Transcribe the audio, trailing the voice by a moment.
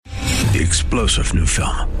The explosive new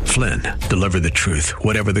film, Flynn, deliver the truth,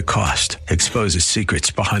 whatever the cost, exposes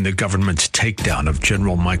secrets behind the government's takedown of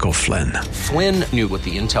General Michael Flynn. Flynn knew what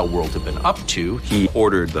the intel world had been up to. He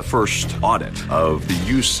ordered the first audit of the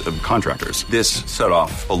use of contractors. This set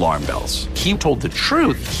off alarm bells. He told the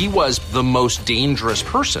truth. He was the most dangerous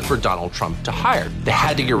person for Donald Trump to hire. They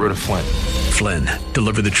had to get rid of Flynn. Flynn,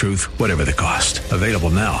 deliver the truth, whatever the cost. Available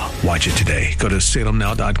now. Watch it today. Go to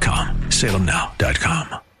salemnow.com.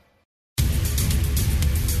 salemnow.com.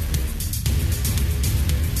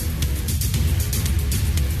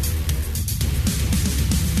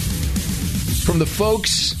 From the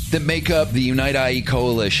folks that make up the Unite IE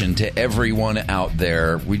Coalition to everyone out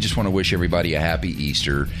there, we just want to wish everybody a happy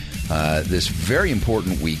Easter. This very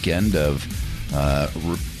important weekend of,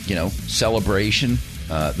 celebration,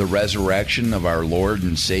 the resurrection of our Lord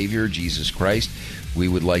and Savior, Jesus Christ. We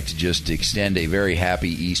would like to just extend a very happy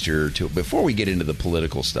Easter before we get into the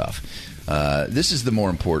political stuff. This is the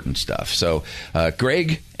more important stuff. So,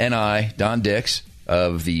 Greg and I, Don Dix,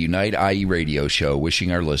 of the Unite IE radio show,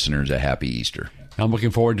 wishing our listeners a happy Easter. I'm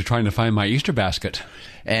looking forward to trying to find my Easter basket.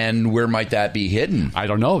 And where might that be hidden? I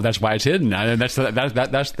don't know. That's why it's hidden. That's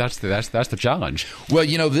the challenge. Well,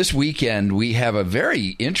 this weekend we have a very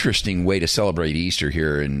interesting way to celebrate Easter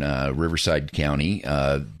here in Riverside County.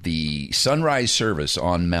 The sunrise service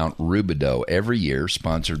on Mount Rubidoux every year,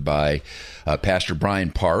 sponsored by Pastor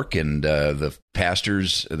Brian Park and the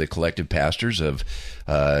collective pastors of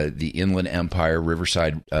the Inland Empire,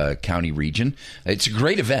 Riverside County region. It's a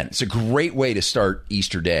great event. It's a great way to start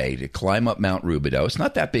Easter Day, to climb up Mount Rubidoux. It's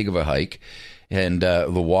not that big of a hike. And the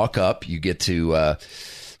walk up, you get to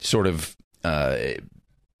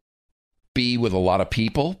be with a lot of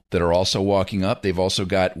people that are also walking up. They've also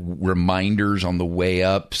got reminders on the way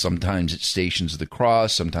up. Sometimes it's Stations of the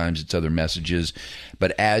Cross. Sometimes it's other messages.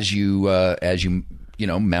 But as you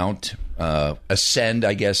ascend,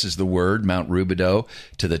 I guess is the word, Mount Rubidoux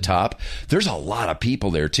to the top, there's a lot of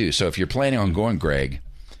people there too. So if you're planning on going, Greg,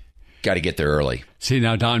 got to get there early. See,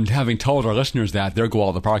 now, Don, having told our listeners that, there go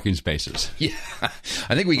all the parking spaces. Yeah,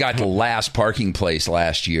 I think we got the last parking place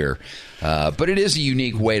last year. But it is a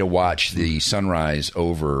unique way to watch the sunrise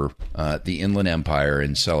over the Inland Empire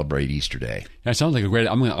and celebrate Easter Day. That sounds like a great...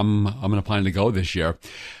 I'm going to plan to go this year.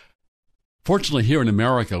 Fortunately, here in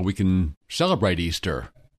America, we can celebrate Easter.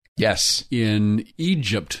 Yes. In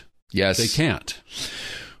Egypt, yes, they can't.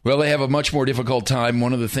 Well, they have a much more difficult time.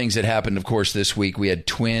 One of the things that happened, of course, this week, we had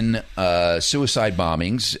twin suicide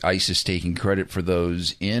bombings. ISIS taking credit for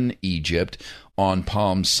those in Egypt on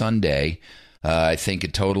Palm Sunday. I think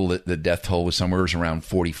in total, the death toll was somewhere around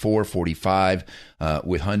 44, 45,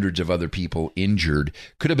 with hundreds of other people injured.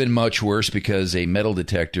 Could have been much worse because a metal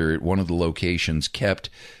detector at one of the locations kept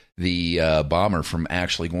the bomber from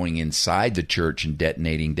actually going inside the church and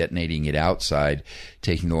detonating it outside,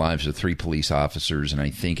 taking the lives of 3 police officers, and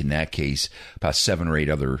I think in that case about 7 or 8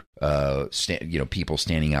 other people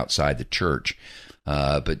standing outside the church,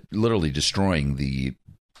 but literally destroying the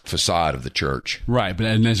facade of the church. Right,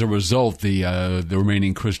 and as a result, the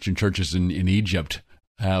remaining Christian churches in Egypt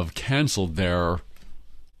have canceled their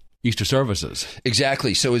Easter services.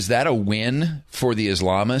 Exactly. So is that a win for the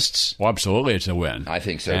Islamists? Well, absolutely, it's a win. I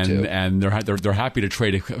think so too. And they're happy to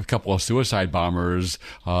trade a couple of suicide bombers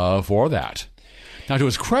for that. Now, to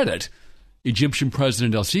his credit, Egyptian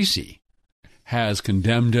President El-Sisi has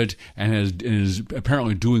condemned it and is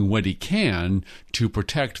apparently doing what he can to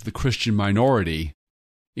protect the Christian minority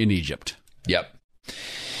in Egypt. Yep,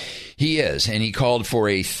 he is, and he called for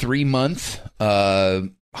a 3-month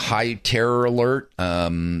high terror alert.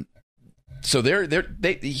 So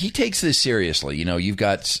he takes this seriously. You've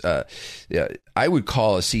got, I would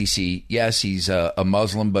call Sisi, yes, he's a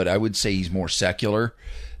Muslim, but I would say he's more secular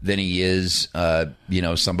than he is,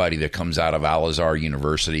 somebody that comes out of Al-Azhar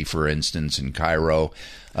University, for instance, in Cairo.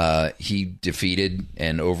 He defeated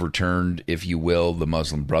and overturned, if you will, the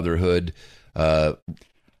Muslim Brotherhood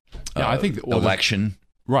I think election.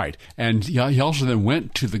 Right. And he also then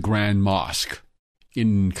went to the Grand Mosque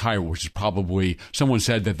in Cairo, which is probably, someone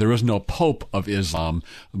said that there is no Pope of Islam,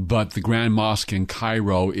 but the Grand Mosque in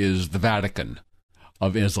Cairo is the Vatican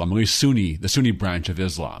of Islam, at least the Sunni branch of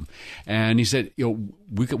Islam. And he said,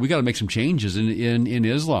 we got to make some changes in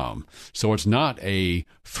Islam, so it's not a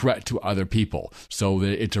threat to other people. So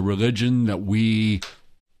it's a religion that we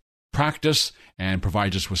practice and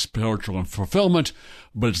provides us with spiritual fulfillment,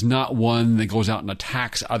 but it's not one that goes out and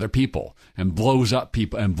attacks other people and blows up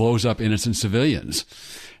innocent civilians.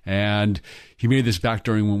 And he made this back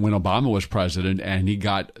during when Obama was president, and he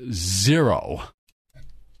got zero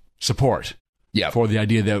support for the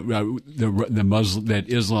idea that that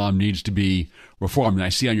Islam needs to be reformed. And I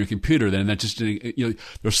see on your computer then that just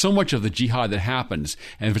there's so much of the jihad that happens,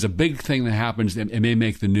 and if it's a big thing that happens, it may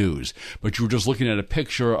make the news. But you were just looking at a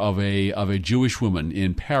picture of a Jewish woman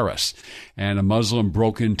in Paris, and a Muslim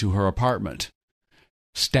broke into her apartment,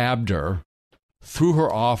 stabbed her, threw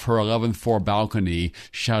her off her 11th floor balcony,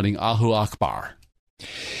 shouting Allahu Akbar.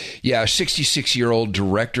 Yeah, a 66-year-old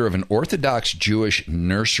director of an Orthodox Jewish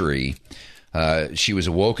nursery. She was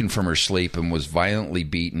awoken from her sleep and was violently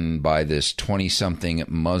beaten by this 20-something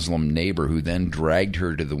Muslim neighbor who then dragged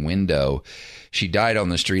her to the window. She died on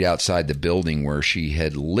the street outside the building where she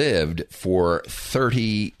had lived for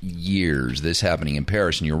 30 years. This happening in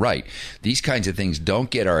Paris. And you're right. These kinds of things don't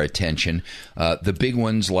get our attention. The big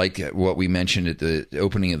ones, like what we mentioned at the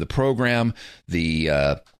opening of the program,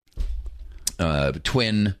 the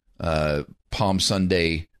twin Palm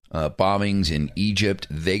Sunday bombings in Egypt,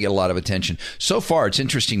 they get a lot of attention. So far, it's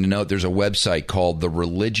interesting to note there's a website called The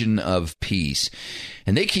Religion of Peace,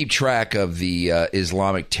 and they keep track of the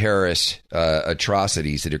Islamic terrorist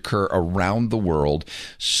atrocities that occur around the world.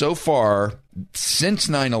 So far, since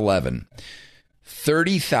 9/11,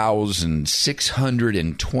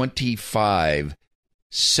 30,625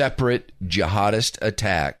 separate jihadist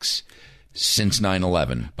attacks since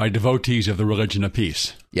 9/11. By devotees of the Religion of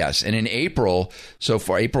Peace. Yes, and in April, so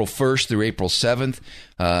far, April 1st through April 7th,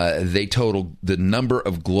 they totaled the number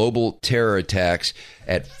of global terror attacks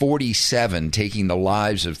at 47, taking the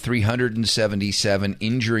lives of 377,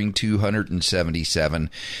 injuring 277.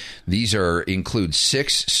 These include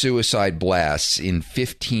 6 suicide blasts in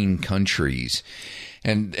 15 countries.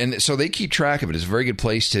 And so they keep track of it. It's a very good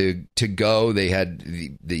place to go. They had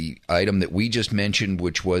the item that we just mentioned,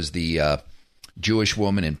 which was the Jewish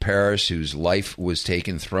woman in Paris whose life was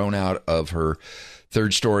taken, thrown out of her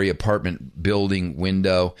third-story apartment building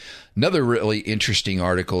window. Another really interesting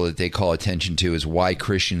article that they call attention to is why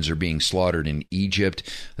Christians are being slaughtered in Egypt.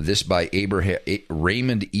 This by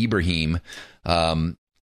Raymond Ibrahim.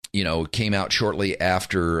 Came out shortly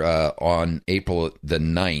after on April the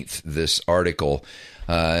 9th, this article,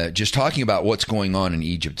 just talking about what's going on in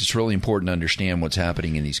Egypt. It's really important to understand what's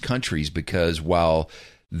happening in these countries because while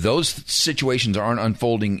those situations aren't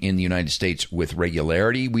unfolding in the United States with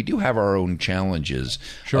regularity, we do have our own challenges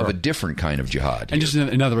of a different kind of jihad. And just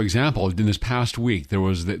another example, in this past week, there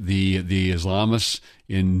was the Islamists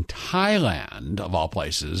in Thailand, of all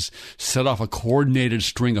places, set off a coordinated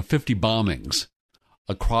string of 50 bombings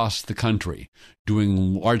across the country,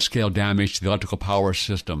 doing large-scale damage to the electrical power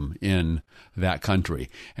system in that country.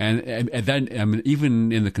 And then,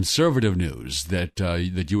 even in the conservative news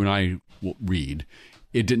that you and I read,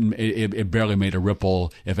 it didn't. It barely made a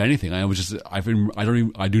ripple, if anything. I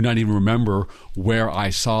do not even remember where I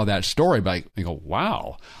saw that story. But I go,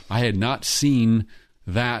 wow, I had not seen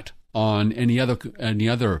that on any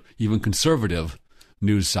other even conservative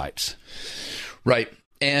news sites. Right.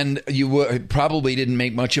 And you probably didn't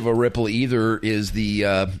make much of a ripple either is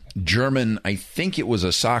the German, I think it was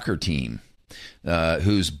a soccer team,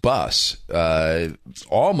 whose bus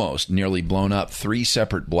almost nearly blown up. 3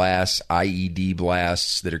 separate blasts, IED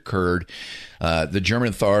blasts that occurred. The German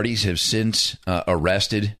authorities have since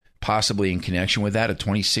arrested, possibly in connection with that, a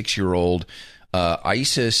 26-year-old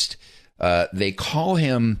ISIS. They call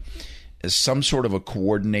him some sort of a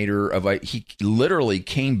coordinator he literally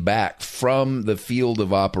came back from the field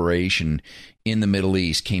of operation in the Middle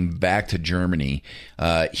East, came back to Germany.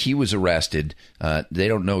 He was arrested. They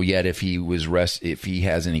don't know yet if he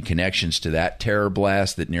has any connections to that terror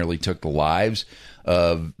blast that nearly took the lives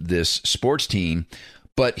of this sports team.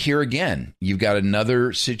 But here again, you've got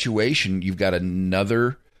another situation. You've got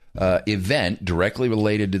another event directly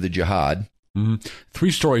related to the jihad. Mm-hmm.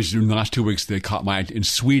 3 stories in the last 2 weeks that caught my eye in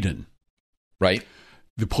Sweden. Right.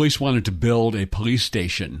 The police wanted to build a police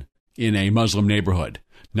station in a Muslim neighborhood.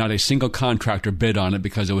 Not a single contractor bid on it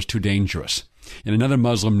because it was too dangerous. In another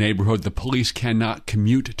Muslim neighborhood, the police cannot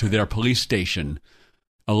commute to their police station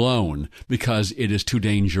alone because it is too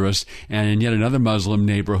dangerous. And in yet another Muslim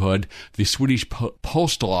neighborhood, the Swedish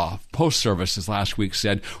post services last week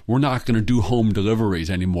said, we're not going to do home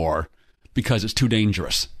deliveries anymore because it's too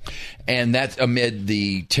dangerous. And that's amid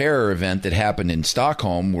the terror event that happened in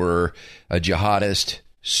Stockholm where a jihadist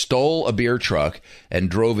stole a beer truck and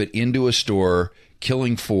drove it into a store,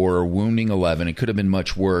 killing 4, wounding 11. It could have been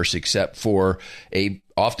much worse, except for a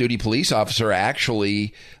off-duty police officer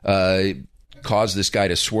actually caused this guy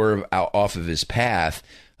to swerve out off of his path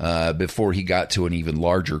before he got to an even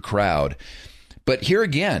larger crowd. But here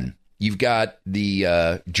again, you've got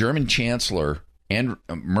the German Chancellor,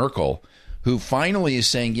 Merkel, who finally is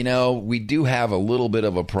saying, we do have a little bit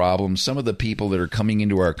of a problem. Some of the people that are coming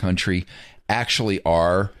into our country actually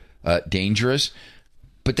are dangerous,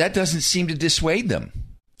 but that doesn't seem to dissuade them.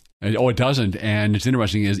 Oh, it doesn't. And it's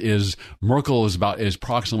interesting is Merkel is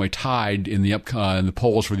approximately tied in the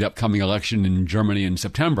polls for the upcoming election in Germany in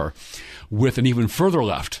September with an even further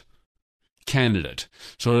left candidate.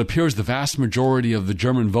 So it appears the vast majority of the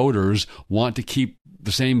German voters want to keep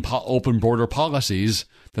the same open border policies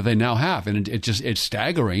that they now have, and it's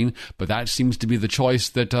staggering. But that seems to be the choice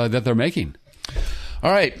that they're making.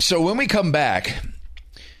 All right. So when we come back,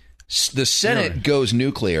 the Senate goes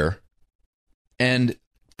nuclear, and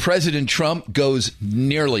President Trump goes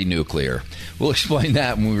nearly nuclear. We'll explain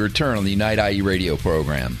that when we return on the Unite IE radio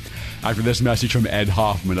program. After this message from Ed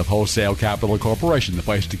Hoffman of Wholesale Capital Corporation, the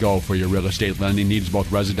place to go for your real estate lending needs,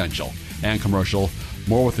 both residential and commercial.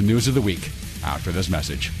 More with the news of the week after this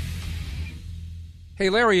message. Hey,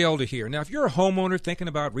 Larry Elder here. Now, if you're a homeowner thinking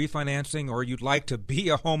about refinancing, or you'd like to be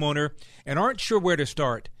a homeowner and aren't sure where to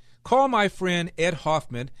start, call my friend Ed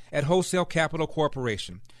Hoffman at Wholesale Capital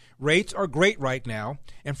Corporation. Rates are great right now,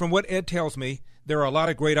 and from what Ed tells me, there are a lot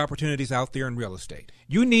of great opportunities out there in real estate.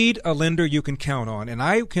 You need a lender you can count on, and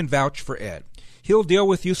I can vouch for Ed. He'll deal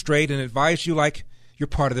with you straight and advise you like you're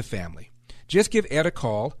part of the family. Just give Ed a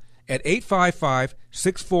call at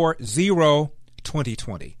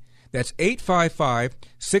 855-640-2020. That's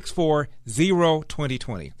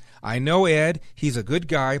 855-640-2020. I know Ed. He's a good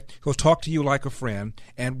guy. He'll talk to you like a friend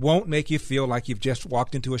and won't make you feel like you've just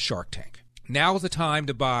walked into a Shark Tank. Now is the time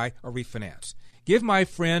to buy or refinance. Give my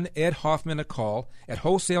friend Ed Hoffman a call at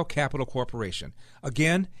Wholesale Capital Corporation.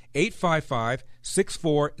 Again,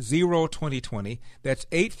 855-640-2020. That's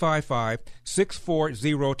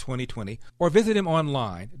 855-640-2020. Or visit him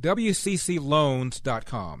online,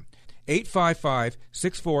 wccloans.com.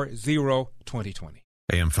 855-640-2020.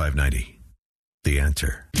 AM 590, The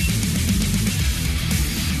Answer.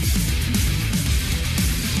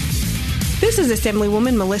 This is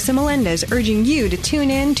Assemblywoman Melissa Melendez urging you to tune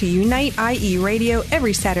in to Unite IE Radio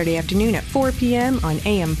every Saturday afternoon at 4 p.m. on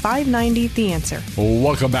AM 590, The Answer.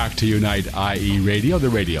 Welcome back to Unite IE Radio, the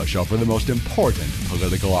radio show for the most important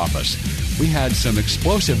political office. We had some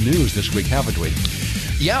explosive news this week, haven't we?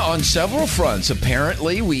 Yeah, on several fronts.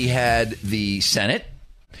 Apparently, we had the Senate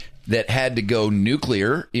that had to go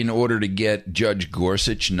nuclear in order to get Judge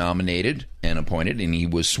Gorsuch nominated and appointed, and he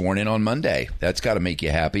was sworn in on Monday. That's got to make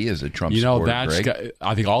you happy as a Trump supporter, Greg.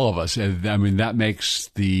 I think all of us. I mean, that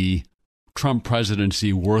makes the Trump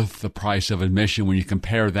presidency worth the price of admission when you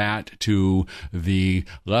compare that to the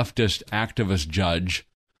leftist activist judge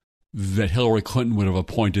that Hillary Clinton would have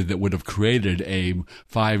appointed that would have created a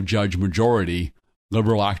 5-judge majority,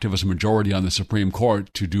 liberal activist majority on the Supreme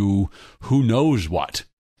Court to do who knows what.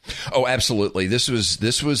 Oh, absolutely. This was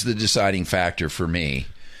the deciding factor for me.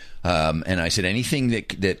 And I said anything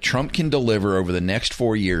that Trump can deliver over the next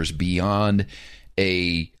 4 years beyond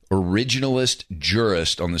a originalist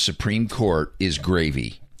jurist on the Supreme Court is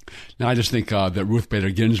gravy. Now, I just think that Ruth Bader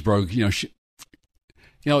Ginsburg, it's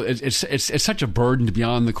such a burden to be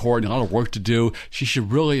on the court and a lot of work to do. She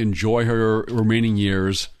should really enjoy her remaining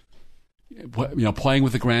years. Playing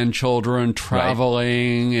with the grandchildren,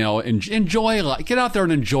 traveling, right. Enjoy life. Get out there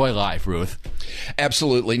and enjoy life, Ruth.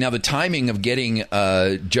 Absolutely. Now, the timing of getting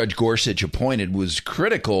Judge Gorsuch appointed was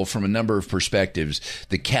critical from a number of perspectives.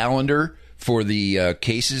 The calendar for the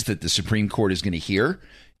cases that the Supreme Court is going to hear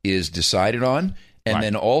is decided on, and right.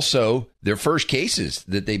 Then also their first cases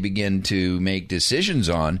that they begin to make decisions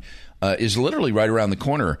on is literally right around the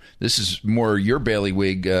corner. This is more your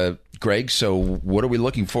bailiwick, Greg, so what are we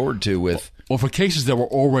looking forward to with... Well, for cases that were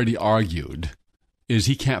already argued, is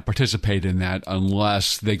he can't participate in that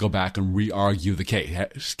unless they go back and re-argue the case,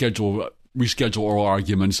 reschedule oral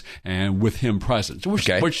arguments, and with him present. Which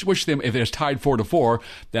they, if it's tied 4-4,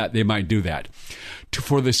 that they might do that.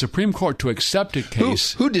 For the Supreme Court to accept a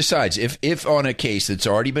case... Who decides? If on a case that's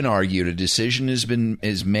already been argued, a decision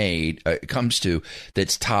is made, comes to,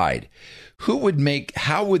 that's tied,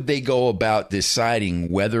 how would they go about deciding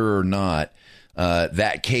whether or not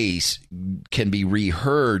that case can be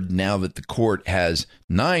reheard now that the court has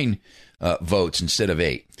 9 votes instead of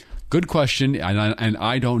 8? Good question, and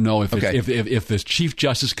I don't know if the Chief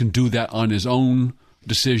Justice can do that on his own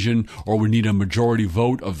decision, or we need a majority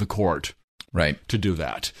vote of the court, right, to do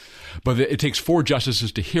that. But it takes 4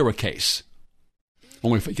 justices to hear a case.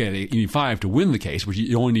 you need 5 to win the case, but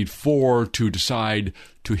you only need 4 to decide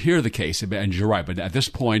to hear the case. And you're right, but at this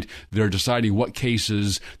point, they're deciding what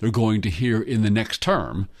cases they're going to hear in the next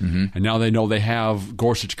term. Mm-hmm. And now they know they have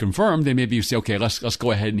Gorsuch confirmed. They maybe say, okay, let's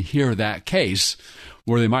go ahead and hear that case,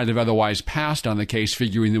 where they might have otherwise passed on the case,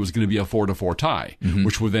 figuring there was going to be a 4-4 tie, mm-hmm.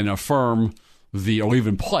 which would then affirm or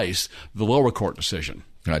even place the lower court decision.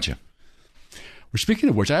 Gotcha. Speaking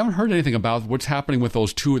of which, I haven't heard anything about what's happening with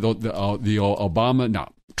those two,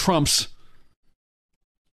 Trump's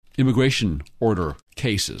immigration order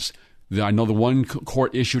cases. I know the one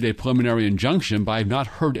court issued a preliminary injunction, but I've not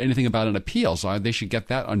heard anything about an appeal, so they should get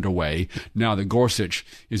that underway now that Gorsuch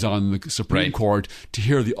is on the Supreme Court to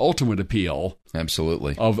hear the ultimate appeal.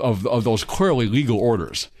 Absolutely. Of those clearly legal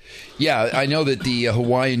orders. Yeah, I know that the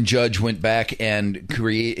Hawaiian judge went back and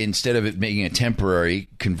instead of it making it temporary,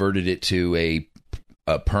 converted it to a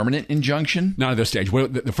permanent injunction? Not at this stage. Well,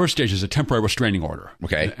 the first stage is a temporary restraining order.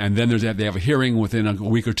 Okay. And then they have a hearing within a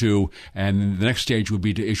week or two, and the next stage would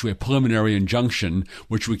be to issue a preliminary injunction,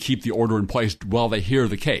 which would keep the order in place while they hear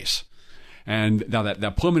the case. And now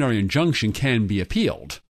that preliminary injunction can be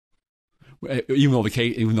appealed, even though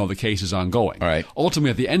the case is ongoing. All right. Ultimately,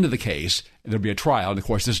 at the end of the case, there'll be a trial. And, of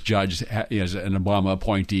course, this judge is an Obama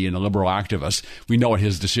appointee and a liberal activist. We know what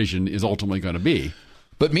his decision is ultimately going to be.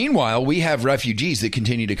 But meanwhile, we have refugees that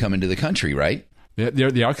continue to come into the country, right?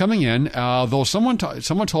 They are coming in, though someone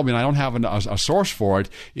told me, and I don't have a source for it,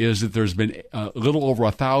 is that there's been a little over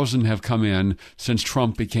 1,000 have come in since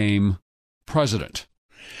Trump became president,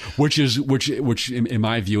 which in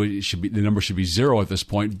my view the number should be 0 at this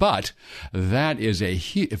point. But that is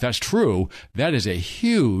if that's true, that is a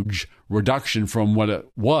huge reduction from what it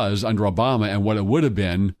was under Obama and what it would have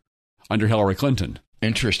been under Hillary Clinton.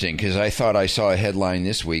 Interesting, because I thought I saw a headline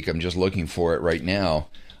this week. I'm just looking for it right now.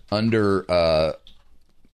 Under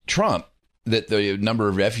Trump, that the number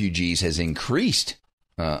of refugees has increased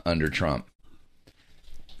under Trump.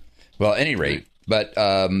 Well, at any rate, but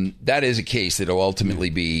that is a case that will ultimately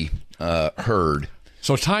be heard.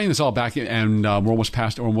 So tying this all back in, and we're almost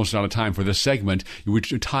out of time for this segment, we're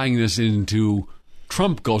tying this into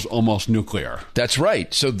Trump goes almost nuclear. That's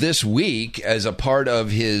right. So this week, as a part of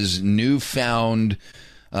his newfound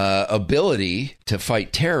ability to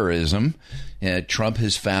fight terrorism, Trump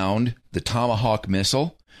has found the Tomahawk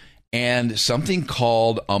missile and something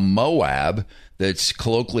called a Moab that's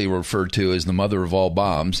colloquially referred to as the mother of all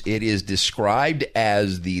bombs. It is described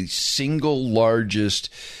as the single largest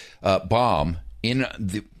bomb in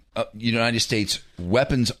the United States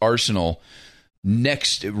weapons arsenal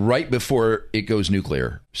right before it goes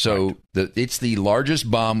nuclear. So it's the largest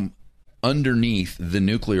bomb underneath the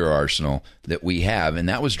nuclear arsenal that we have, and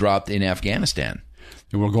that was dropped in Afghanistan.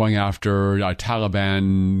 And we're going after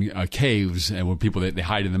Taliban caves and where people they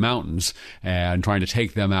hide in the mountains and trying to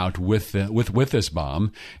take them out with this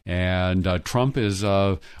bomb. And Trump is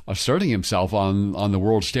asserting himself on the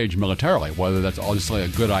world stage militarily. Whether that's obviously a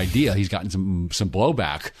good idea, he's gotten some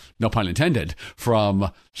blowback, no pun intended,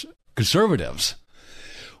 from conservatives.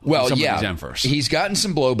 Well, yeah, he's gotten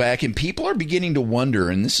some blowback, and people are beginning to wonder,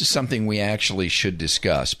 and this is something we actually should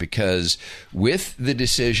discuss, because with the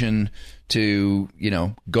decision to,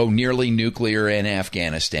 go nearly nuclear in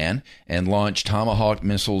Afghanistan and launch Tomahawk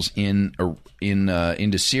missiles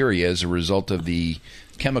into Syria as a result of the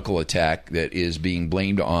chemical attack that is being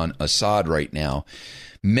blamed on Assad right now,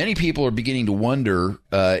 many people are beginning to wonder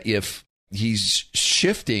if he's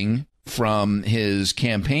shifting from his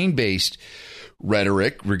campaign-based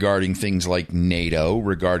rhetoric regarding things like NATO,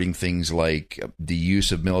 regarding things like the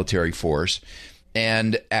use of military force,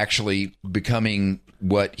 and actually becoming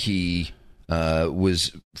what he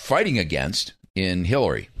was fighting against in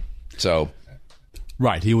Hillary. So,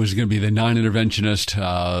 right, he was going to be the non-interventionist,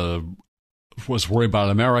 was worried about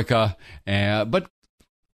America, but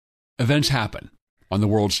events happen on the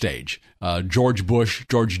world stage. George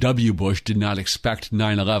W. Bush did not expect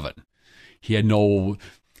 9/11. He had no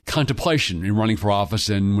contemplation in running for office,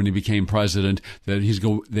 and when he became president, that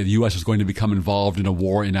the U.S. was going to become involved in a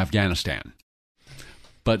war in Afghanistan.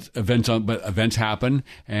 But events happen,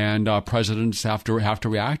 and presidents have to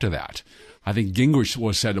react to that. I think Gingrich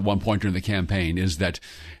was said at one point during the campaign is that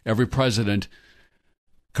every president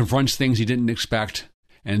confronts things he didn't expect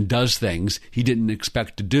and does things he didn't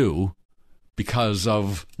expect to do because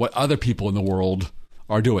of what other people in the world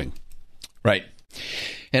are doing. Right.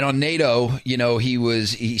 And on NATO,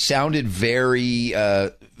 he sounded very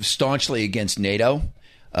staunchly against NATO.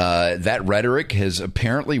 That rhetoric has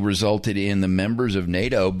apparently resulted in the members of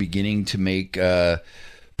NATO beginning to make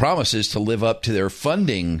promises to live up to their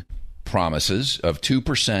funding promises of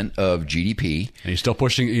 2% of GDP. And he's still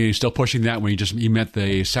pushing that when he met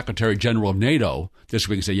the Secretary General of NATO this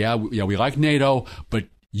week and said, yeah, we like NATO, but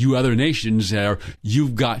you other nations there,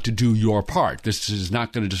 you've got to do your part. This is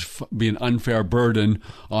not going to just be an unfair burden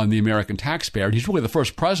on the American taxpayer. And he's really the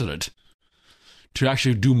first president to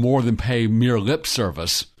actually do more than pay mere lip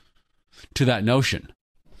service to that notion.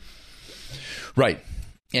 Right.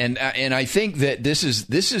 And I think that this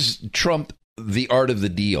is Trump, the art of the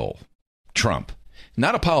deal. Trump,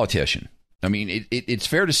 not a politician. I mean, it's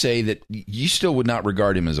fair to say that you still would not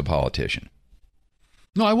regard him as a politician.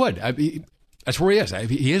 No, I would. That's where he is.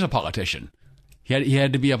 He is a politician. He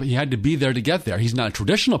had to be there to get there. He's not a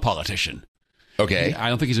traditional politician. Okay. I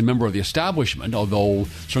don't think he's a member of the establishment, although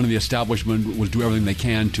certainly the establishment would do everything they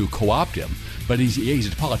can to co-opt him. But he's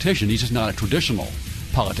a politician. He's just not a traditional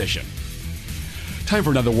politician. Time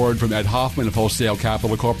for another word from Ed Hoffman of Wholesale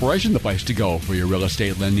Capital Corporation, the place to go for your real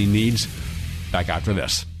estate lending needs. Back after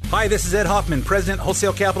this. Hi, this is Ed Hoffman, President,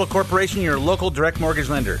 Wholesale Capital Corporation, your local direct mortgage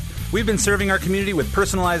lender. We've been serving our community with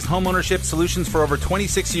personalized homeownership solutions for over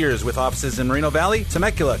 26 years with offices in Moreno Valley,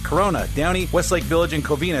 Temecula, Corona, Downey, Westlake Village, and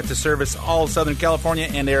Covina to service all of Southern California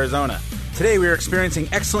and Arizona. Today, we are experiencing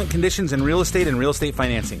excellent conditions in real estate and real estate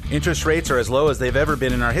financing. Interest rates are as low as they've ever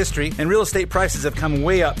been in our history, and real estate prices have come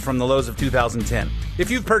way up from the lows of 2010. If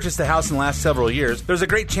you've purchased a house in the last several years, there's a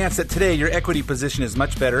great chance that today your equity position is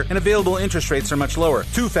much better and available interest rates are much lower.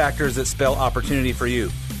 Two factors that spell opportunity for you.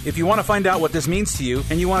 If you want to find out what this means to you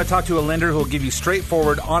and you want to talk to a lender who will give you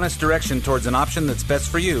straightforward, honest direction towards an option that's best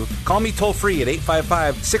for you, call me toll-free at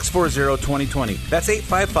 855-640-2020. That's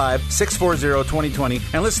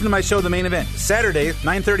 855-640-2020. And listen to my show, The Main Event, Saturdays,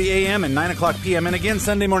 9:30 a.m. and 9 o'clock p.m. and again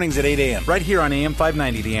Sunday mornings at 8 a.m. right here on AM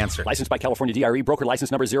 590, The Answer. Licensed by California DRE, broker license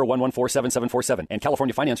number 01147747, and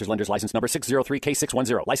California Financiers Lenders license number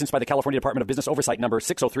 603K610. Licensed by the California Department of Business Oversight number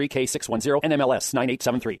 603K610, NMLS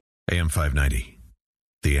 9873. AM 590.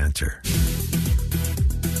 The Answer.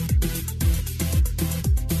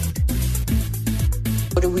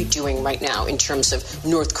 What are we doing right now in terms of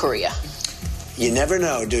North Korea? You never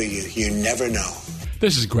know, do you? You never know.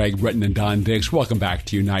 This is Greg Britton and Don Diggs. Welcome back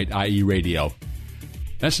to Unite IE Radio.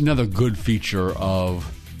 That's another good feature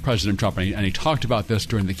of President Trump, and he talked about this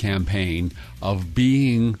during the campaign, of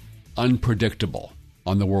being unpredictable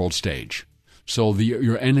on the world stage. So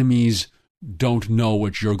your enemies don't know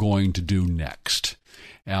what you're going to do next.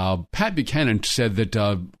 Pat Buchanan said that,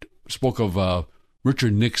 spoke of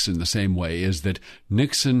Richard Nixon the same way, is that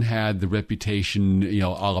Nixon had the reputation, a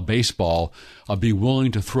la baseball, of being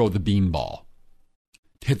willing to throw the beanball,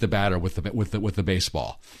 hit the batter with the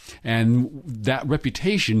baseball, and that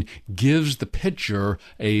reputation gives the pitcher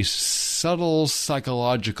a subtle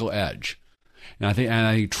psychological edge. And I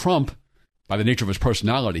think Trump, by the nature of his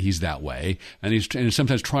personality, he's that way, and he's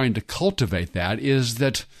sometimes trying to cultivate that. Is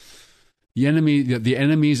that the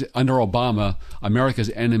enemies under Obama,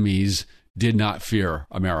 America's enemies, did not fear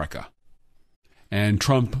America, and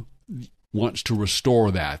Trump wants to restore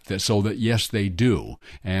that so that yes, they do.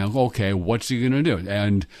 And okay, what's he going to do?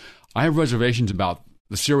 And I have reservations about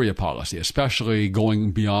the Syria policy, especially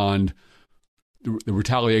going beyond the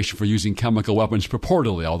retaliation for using chemical weapons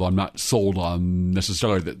purportedly, although I'm not sold on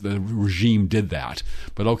necessarily that the regime did that.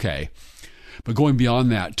 But okay. But going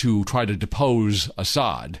beyond that to try to depose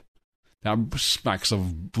Assad, that smacks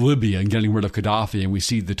of Libya and getting rid of Gaddafi, and we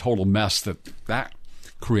see the total mess that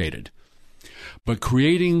created. But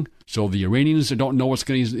creating, so the Iranians don't know what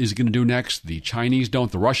he's going to do next, the Chinese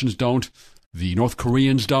don't, the Russians don't, the North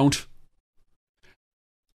Koreans don't.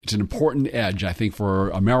 It's an important edge, I think, for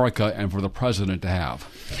America and for the president to have.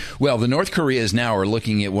 Well, the North Koreas now are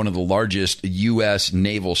looking at one of the largest U.S.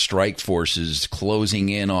 naval strike forces closing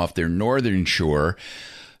in off their northern shore.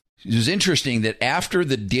 It was interesting that after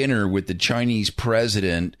the dinner with the Chinese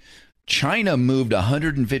president, China moved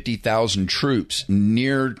 150,000 troops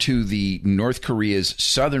near to the North Korea's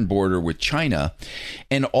southern border with China,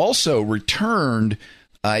 and also returned,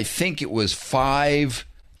 I think it was 5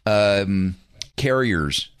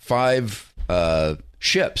 carriers, 5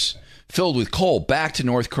 ships filled with coal back to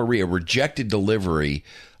North Korea, rejected delivery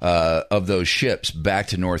of those ships back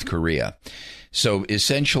to North Korea. So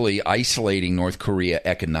essentially isolating North Korea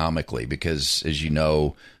economically, because as you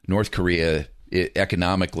know, North Korea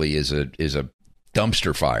economically is a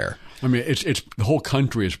dumpster fire. I mean, it's the whole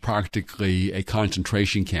country is practically a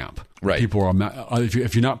concentration camp. Right. People are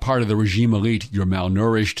if you're not part of the regime elite, you're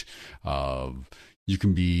malnourished. You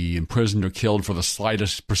can be imprisoned or killed for the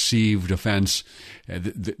slightest perceived offense.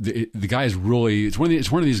 The guy is really it's one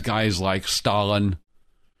of these guys like Stalin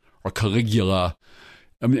or Caligula.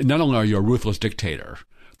 I mean, not only are you a ruthless dictator,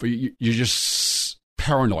 but you're just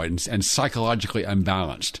paranoid and psychologically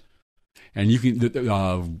unbalanced. And you can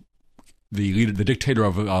the dictator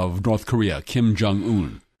of North Korea, Kim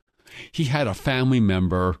Jong-un, he had a family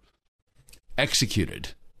member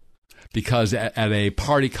executed because at a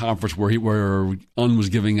party conference where Un was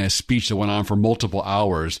giving a speech that went on for multiple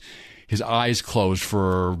hours, his eyes closed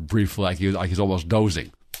for briefly, like he was almost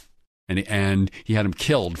dozing, and he had him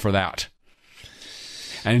killed for that.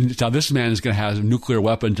 And now this man is going to have nuclear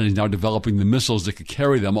weapons, and he's now developing the missiles that could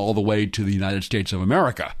carry them all the way to the United States of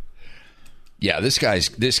America. Yeah, this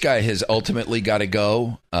guy has ultimately got to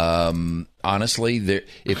go. Honestly,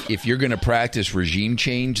 if you're going to practice regime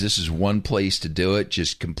change, this is one place to do it.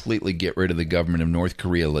 Just completely get rid of the government of North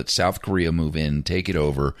Korea. Let South Korea move in, take it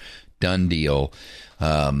over. Done deal.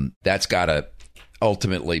 That's got to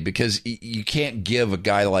ultimately, because you can't give a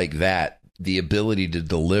guy like that the ability to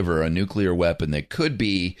deliver a nuclear weapon that could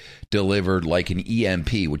be delivered like an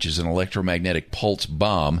EMP, which is an electromagnetic pulse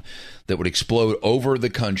bomb that would explode over the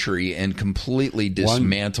country and completely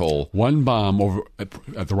dismantle. One bomb over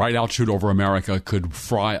at the right altitude over America could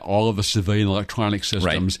fry all of the civilian electronic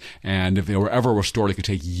systems, right. And if they were ever restored, it could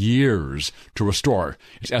take years to restore.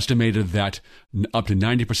 It's estimated that up to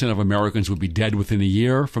 90% of Americans would be dead within a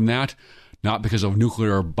year from that. Not because of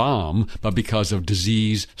nuclear bomb, but because of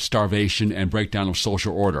disease, starvation, and breakdown of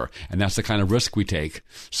social order. And that's the kind of risk we take.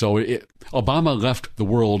 So Obama left the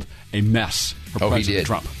world a mess for President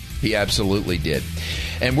Trump. He absolutely did.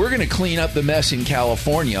 And we're going to clean up the mess in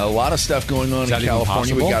California. A lot of stuff going on in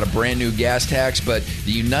California. We've got a brand new gas tax, but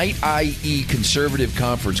the Unite IE Conservative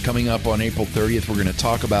Conference coming up on April 30th. We're going to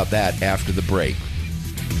talk about that after the break.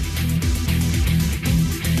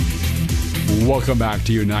 Welcome back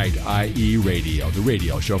to Unite IE Radio, the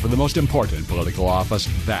radio show for the most important political office,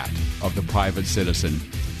 that of the private citizen.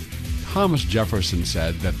 Thomas Jefferson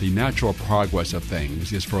said that the natural progress of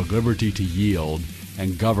things is for liberty to yield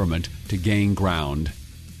and government to gain ground.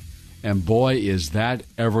 And boy, is that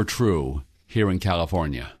ever true here in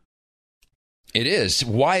California. It is.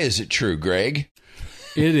 Why is it true, Greg?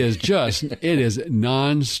 It is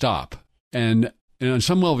nonstop. And on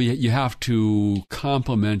some level, you have to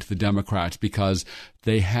compliment the Democrats because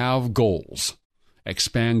they have goals.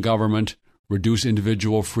 Expand government, reduce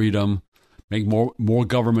individual freedom, make more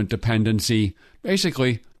government dependency.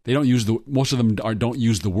 Basically, they don't use most of them don't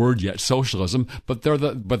use the word yet, socialism, but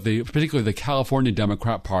particularly the California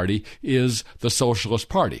Democrat Party is the Socialist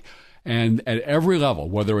Party. And at every level,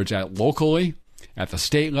 whether it's at locally, at the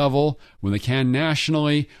state level, when they can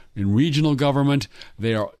nationally, in regional government,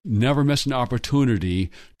 they are never miss an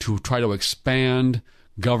opportunity to try to expand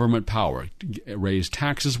government power, raise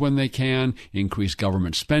taxes when they can, increase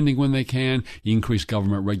government spending when they can, increase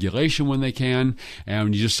government regulation when they can.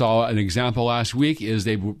 And you just saw an example last week is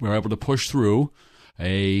they were able to push through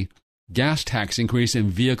a gas tax increase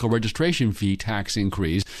and vehicle registration fee tax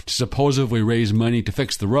increase to supposedly raise money to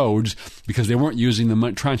fix the roads because they weren't using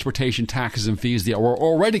the transportation taxes and fees they were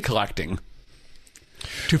already collecting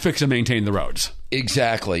to fix and maintain the roads.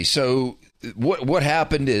 Exactly. So what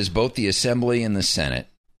happened is both the Assembly and the Senate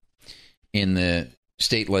in the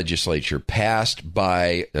state legislature passed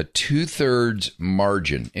by a 2/3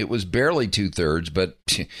 margin. It was barely 2/3, but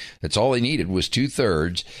that's all they needed was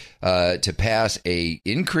 2/3 to pass a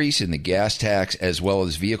increase in the gas tax as well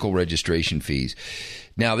as vehicle registration fees.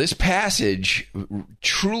 Now, this passage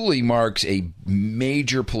truly marks a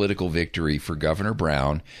major political victory for Governor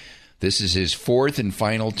Brown. This is his fourth and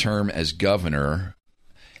final term as governor.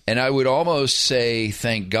 And I would almost say,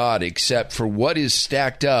 thank God, except for what is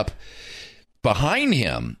stacked up behind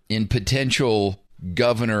him in potential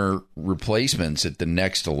governor replacements at the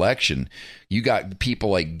next election. You got people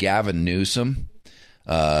like Gavin Newsom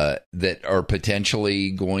that are potentially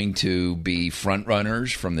going to be front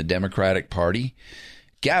runners from the Democratic Party.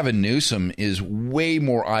 Gavin Newsom is way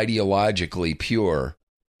more ideologically pure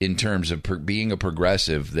in terms of being a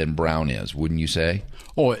progressive than Brown is, wouldn't you say?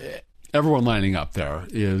 Oh, everyone lining up there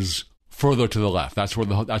is further to the left. That's where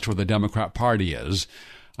the Democrat Party is.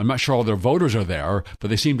 I'm not sure all their voters are there, but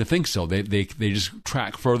they seem to think so. They just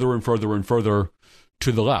track further and further and further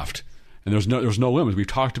to the left. And there's no limits. We've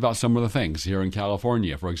talked about some of the things here in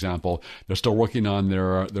California. For example, they're still working on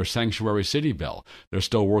their sanctuary city bill. They're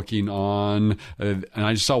still working on, and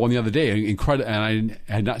I just saw one the other day, and I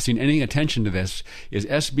had not seen any attention to this, is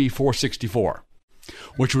SB 464,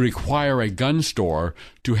 which would require a gun store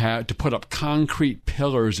to put up concrete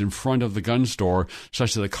pillars in front of the gun store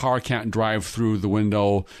such that a car can't drive through the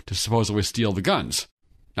window to supposedly steal the guns.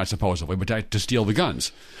 Not supposedly, but to steal the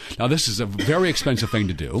guns. Now, this is a very expensive thing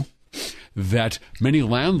to do. that many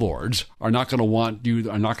landlords are not going to let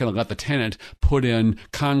the tenant put in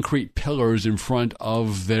concrete pillars in front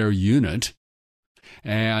of their unit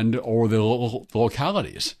or the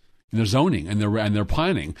localities. Their zoning and their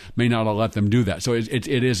planning may not let them do that. So it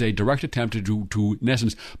is a direct attempt to in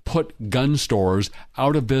essence put gun stores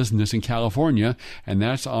out of business in California, and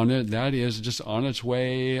that is just on its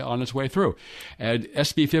way through. And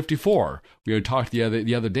SB 54, we had talked the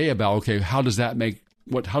other day about, okay, how does that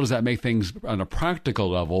make things on a practical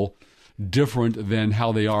level different than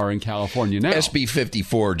how they are in California now? SB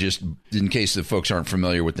 54, just in case the folks aren't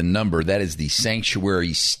familiar with the number, that is the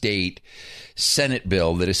sanctuary state Senate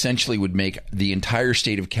bill that essentially would make the entire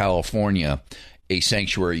state of California a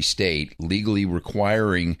sanctuary state, legally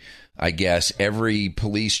requiring, I guess, every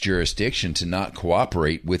police jurisdiction to not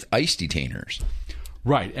cooperate with ICE detainers.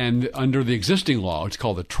 Right. And under the existing law, it's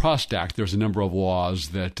called the Trust Act, there's a number of laws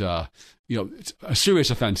that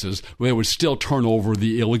serious offenses where they would still turn over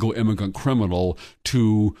the illegal immigrant criminal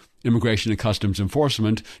to Immigration and Customs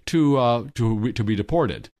Enforcement to be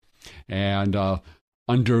deported. And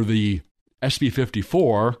under the SB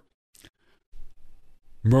 54,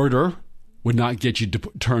 murder would not get you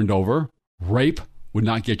turned over, rape would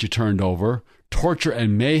not get you turned over, torture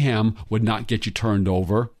and mayhem would not get you turned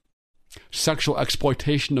over, sexual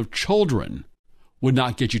exploitation of children would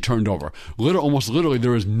not get you turned over. Almost literally,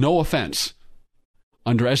 there is no offense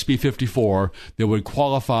under SB 54 that would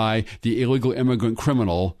qualify the illegal immigrant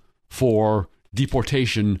criminal for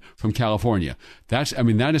deportation from California.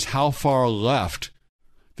 That is how far left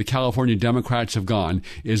the California Democrats have gone,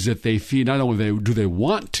 is that they feel not only do they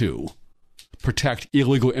want to protect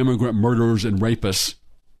illegal immigrant murderers and rapists,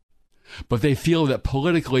 but they feel that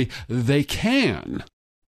politically they can.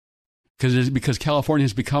 Because California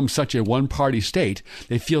has become such a one-party state,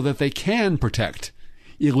 they feel that they can protect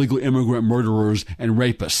illegal immigrant murderers and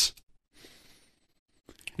rapists.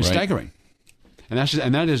 It's staggering. And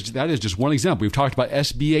that is just one example. We've talked about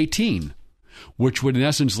SB 18, which would in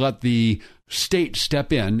essence let the state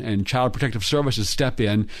step in and Child Protective Services step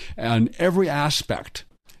in on every aspect: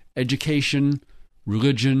 education,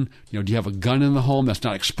 religion. Do you have a gun in the home? That's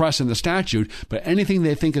not expressed in the statute, but anything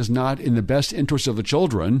they think is not in the best interest of the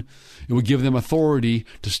children, it would give them authority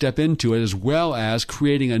to step into it, as well as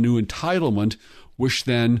creating a new entitlement, which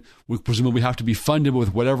then would presumably have to be funded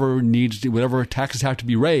with whatever taxes have to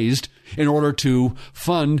be raised in order to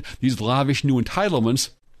fund these lavish new entitlements.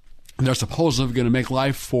 And they're supposedly going to make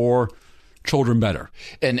life for children better.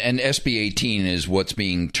 And SB 18 is what's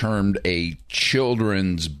being termed a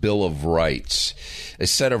children's Bill of Rights, a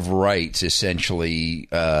set of rights essentially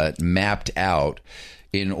mapped out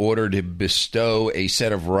in order to bestow a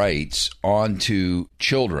set of rights onto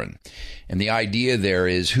children. And the idea there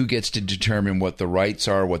is who gets to determine what the rights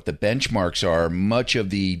are, what the benchmarks are. Much of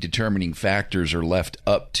the determining factors are left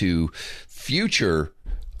up to future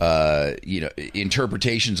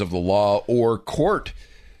interpretations of the law or court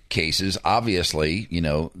cases. Obviously,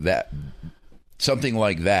 that something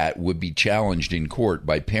like that would be challenged in court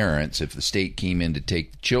by parents if the state came in to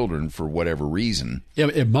take the children for whatever reason. Yeah,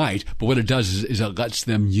 it might, but what it does is it lets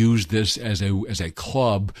them use this as a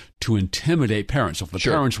club to intimidate parents. So if the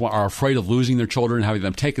parents are afraid of losing their children, having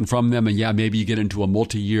them taken from them, and maybe you get into a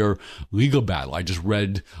multi-year legal battle. I just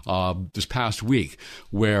read this past week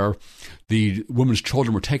where the woman's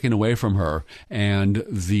children were taken away from her, and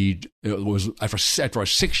it was after a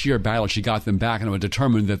 6-year battle, she got them back, and it was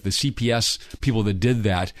determined that the CPS people that did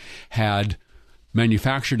that had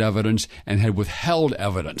manufactured evidence and had withheld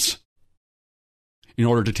evidence in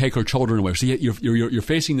order to take her children away. So you're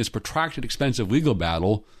facing this protracted, expensive legal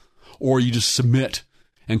battle, or you just submit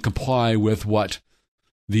and comply with what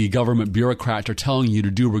the government bureaucrats are telling you to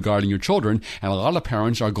do regarding your children, and a lot of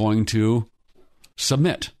parents are going to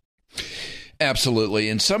submit. Absolutely.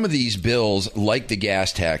 And some of these bills, like the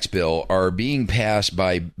gas tax bill, are being passed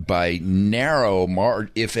by narrow,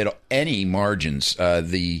 if at any margins.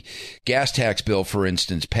 The gas tax bill, for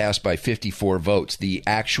instance, passed by 54 votes, the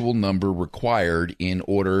actual number required in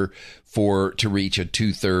order to reach a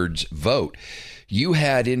 2/3 vote. You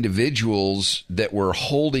had individuals that were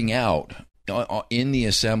holding out in the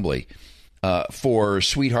assembly for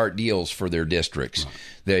sweetheart deals for their districts.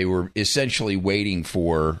 They were essentially waiting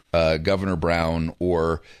for Governor Brown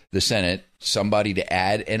or the Senate, somebody to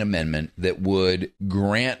add an amendment that would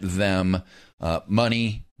grant them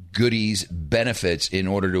money, goodies, benefits in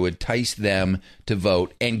order to entice them to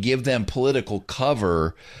vote and give them political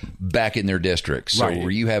cover back in their districts. So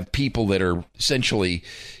where you have people that are essentially,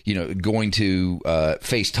 going to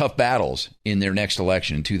face tough battles in their next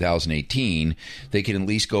election in 2018, they can at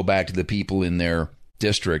least go back to the people in their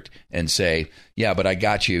district and say, yeah, but I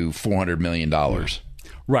got you $400 million.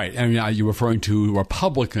 Right. And you're referring to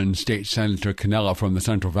Republican State Senator Cannella from the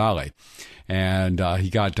Central Valley. And he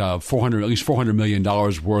got at least $400 million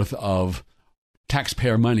worth of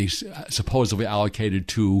taxpayer money supposedly allocated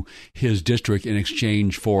to his district in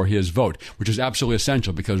exchange for his vote, which is absolutely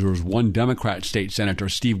essential because there was one Democrat state senator,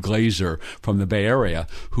 Steve Glazer from the Bay Area,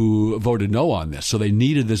 who voted no on this. So they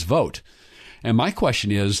needed this vote. And my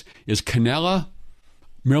question is Cannella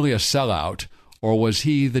merely a sellout, or was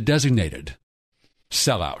he the designated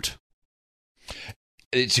sellout?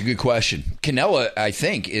 It's a good question. Cannella, I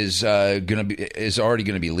think, is already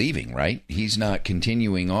going to be leaving, right? He's not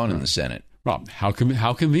continuing on in the Senate. Well, how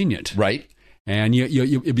convenient, right? And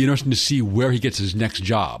it'd be interesting to see where he gets his next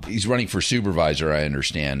job. He's running for supervisor, I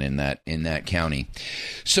understand, in that county.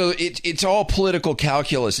 So it's all political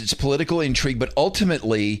calculus. It's political intrigue. But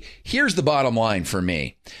ultimately, here's the bottom line for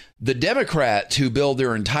me. The Democrats who build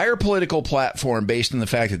their entire political platform based on the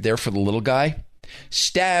fact that they're for the little guy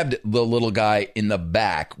stabbed the little guy in the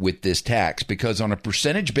back with this tax, because on a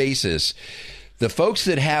percentage basis, the folks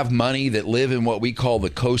that have money, that live in what we call the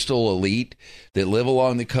coastal elite, that live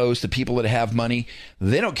along the coast, the people that have money,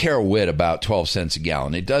 they don't care a whit about 12 cents a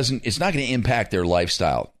gallon. It's not going to impact their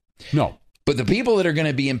lifestyle. No. But the people that are going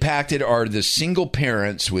to be impacted are the single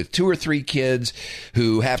parents with 2 or 3 kids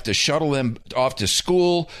who have to shuttle them off to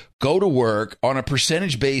school, go to work. On a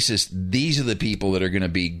percentage basis, these are the people that are going to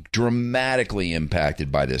be dramatically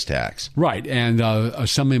impacted by this tax. Right. And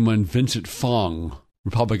Assemblyman Vincent Fong,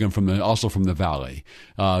 Republican also from the Valley,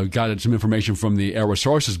 got some information from the Air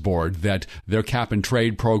Resources Board that their cap and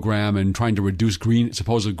trade program and trying to reduce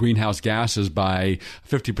supposed greenhouse gases by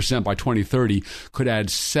 50% by 2030 could add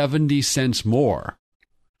 70 cents more.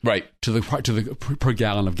 Right. To the per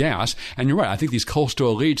gallon of gas. And you're right. I think these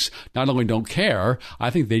coastal elites not only don't care, I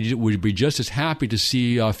think they would be just as happy to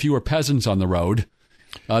see fewer peasants on the road.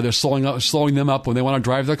 They're slowing them up when they want to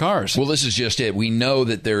drive their cars. Well, this is just it. We know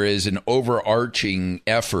that there is an overarching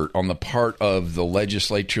effort on the part of the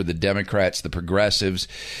legislature, the Democrats, the progressives,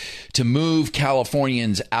 to move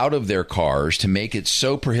Californians out of their cars, to make it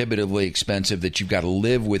so prohibitively expensive that you've got to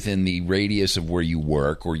live within the radius of where you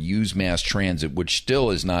work or use mass transit, which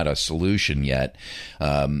still is not a solution yet.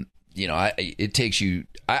 It takes you.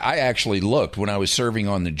 I actually looked when I was serving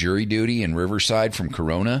on the jury duty in Riverside from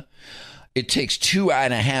Corona. It takes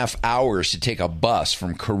 2.5 hours to take a bus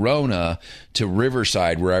from Corona to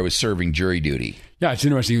Riverside, where I was serving jury duty. Yeah, it's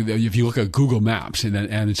interesting. If you look at Google Maps,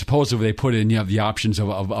 and supposedly they put in the options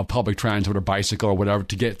of public transit or bicycle or whatever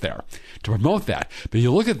to get there, to promote that. But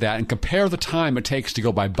you look at that and compare the time it takes to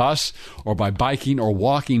go by bus or by biking or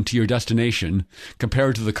walking to your destination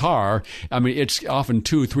compared to the car. I mean, it's often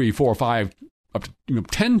 2, 3, 4, 5, up to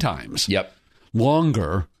 10 times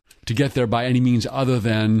longer to get there by any means other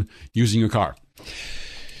than using your car.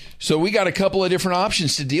 So we got a couple of different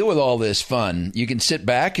options to deal with all this fun. You can sit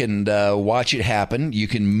back and watch it happen. You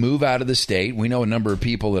can move out of the state. We know a number of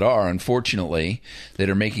people that are, unfortunately, that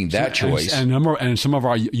are making that choice. And some of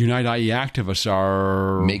our Unite IE activists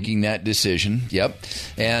are making that decision. Yep.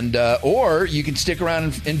 And or you can stick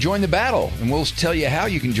around and join the battle. And we'll tell you how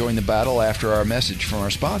you can join the battle after our message from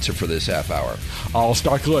our sponsor for this half hour. All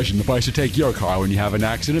Star Collision, the place to take your car when you have an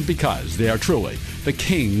accident, because they are truly the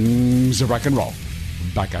kings of rock and roll.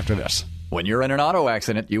 Back after this. When you're in an auto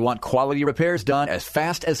accident, you want quality repairs done as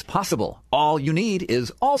fast as possible. All you need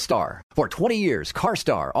is All-Star. For 20 years,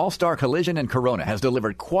 CarStar, All-Star Collision, and Corona has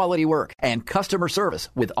delivered quality work and customer service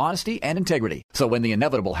with honesty and integrity. So when the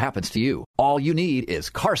inevitable happens to you, all you need is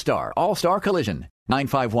CarStar, All-Star Collision.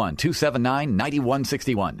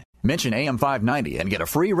 951-279-9161. Mention AM 590 and get a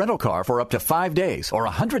free rental car for up to 5 days or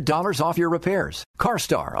 $100 off your repairs.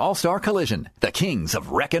 CarStar All-Star Collision, the kings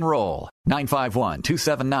of wreck and roll.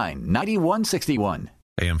 951-279-9161.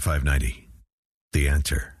 AM 590, The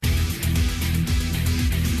Answer.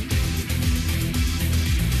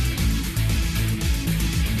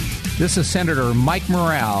 This is Senator Mike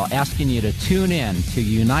Morrell asking you to tune in to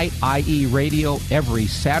Unite IE Radio every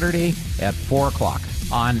Saturday at 4 o'clock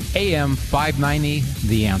on AM 590,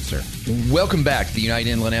 The Answer. Welcome back to the Unite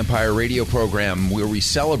Inland Empire radio program, where we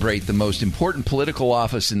celebrate the most important political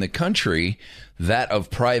office in the country, that of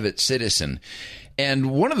private citizen.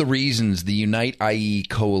 And one of the reasons the Unite IE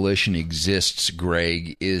coalition exists,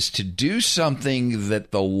 Greg, is to do something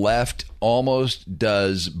that the left almost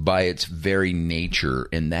does by its very nature,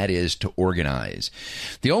 and that is to organize.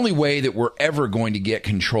 The only way that we're ever going to get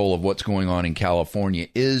control of what's going on in California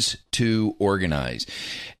is to organize.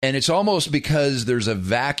 And it's almost because there's a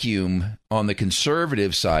vacuum on the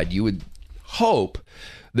conservative side. You would hope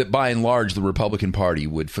that by and large the Republican Party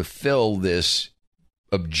would fulfill this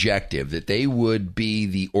objective, that they would be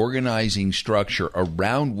the organizing structure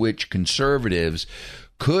around which conservatives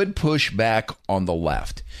could push back on the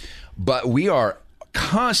left. But we are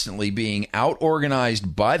constantly being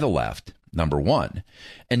out-organized by the left, number one.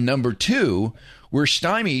 And number two, we're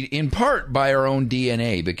stymied in part by our own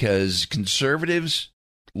DNA, because conservatives,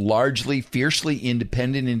 largely fiercely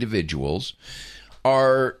independent individuals,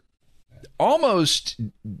 are almost...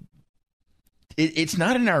 It's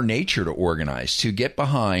not in our nature to organize, to get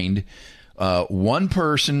behind one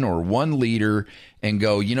person or one leader and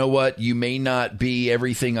go, you know what, you may not be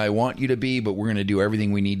everything I want you to be, but we're going to do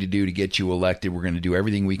everything we need to do to get you elected. We're going to do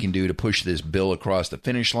everything we can do to push this bill across the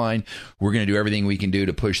finish line. We're going to do everything we can do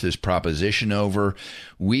to push this proposition over.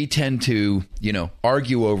 We tend to,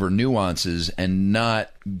 argue over nuances and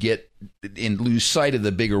not lose sight of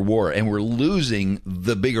the bigger war, and we're losing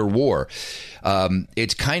the bigger war.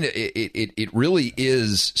 It's kind of it really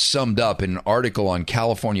is summed up in an article on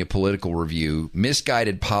California Political Review.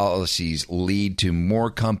 Misguided policies lead to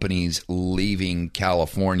more companies leaving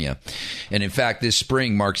California. And in fact, this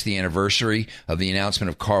spring marks the anniversary of the announcement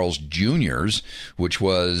of Carl's Jr.'s, which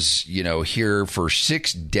was, here for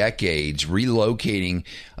 6 decades, relocating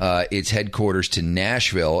its headquarters to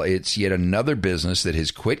Nashville. It's yet another business that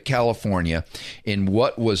has quit California in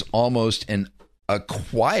what was almost a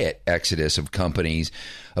quiet exodus of companies,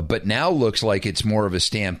 but now looks like it's more of a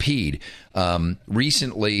stampede.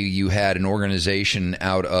 Recently, you had an organization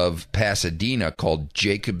out of Pasadena called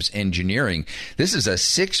Jacobs Engineering. This is a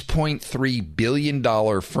 $6.3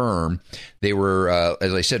 billion firm. They were,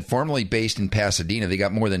 as I said, formerly based in Pasadena. They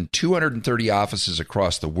got more than 230 offices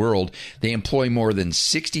across the world. They employ more than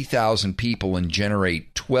 60,000 people and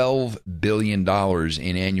generate $12 billion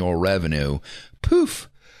in annual revenue. Poof.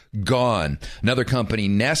 Gone. Another company,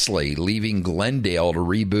 Nestle, leaving Glendale to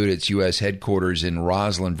reboot its U.S. headquarters in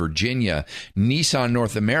Roslyn, Virginia. Nissan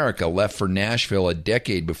North America left for Nashville a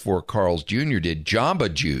decade before Carl's Jr. did.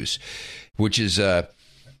 Jamba Juice, which is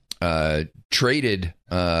traded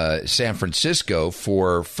San Francisco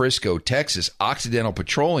for Frisco, Texas. Occidental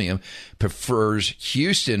Petroleum prefers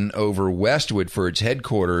Houston over Westwood for its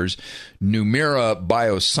headquarters. Numera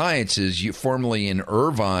Biosciences, formerly in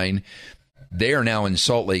Irvine, they are now in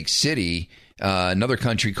Salt Lake City. Another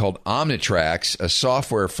country called Omnitrax, a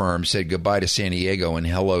software firm, said goodbye to San Diego and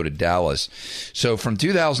hello to Dallas. So from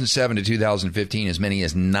 2007 to 2015, as many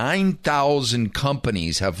as 9,000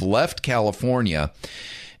 companies have left California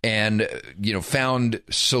and found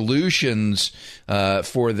solutions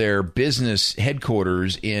for their business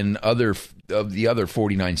headquarters in the other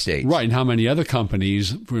 49 states. Right, and how many other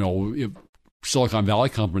companies, Silicon Valley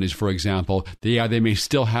companies, for example, they may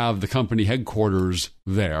still have the company headquarters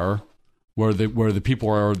there, where the people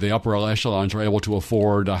are, the upper echelons are able to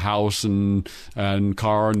afford a house and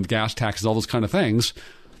car and gas taxes, all those kind of things.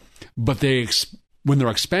 But when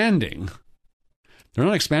they're expanding, they're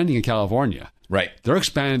not expanding in California. Right. They're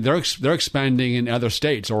expanding in other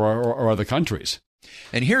states or other countries.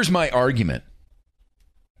 And here's my argument.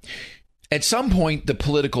 At some point, the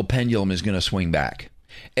political pendulum is going to swing back.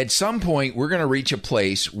 At some point, we're going to reach a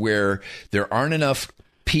place where there aren't enough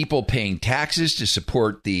people paying taxes to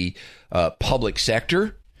support the public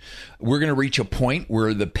sector. We're going to reach a point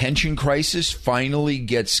where the pension crisis finally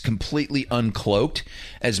gets completely uncloaked,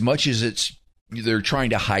 as much as they're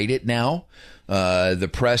trying to hide it now. The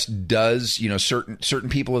press does, certain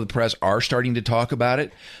people of the press are starting to talk about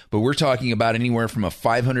it, but we're talking about anywhere from a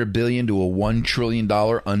 $500 billion to a $1 trillion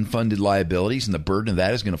unfunded liabilities, and the burden of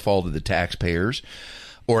that is going to fall to the taxpayers.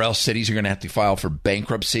 Or else cities are going to have to file for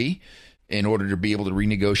bankruptcy in order to be able to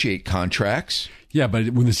renegotiate contracts. Yeah,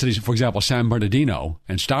 but when the cities, for example, San Bernardino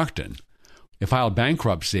and Stockton, they filed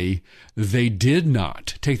bankruptcy, they did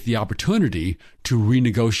not take the opportunity to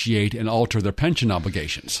renegotiate and alter their pension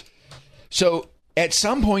obligations. So at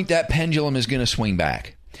some point, that pendulum is going to swing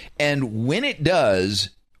back. And when it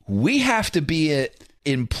does, we have to be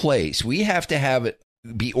in place. We have to have it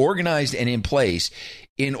be organized and in place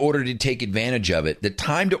in order to take advantage of it. The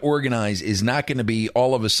time to organize is not going to be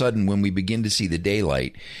all of a sudden when we begin to see the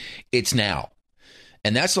daylight. It's now.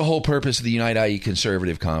 And that's the whole purpose of the Unite IE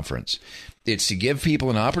Conservative Conference. It's to give people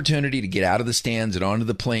an opportunity to get out of the stands and onto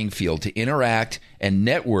the playing field, to interact and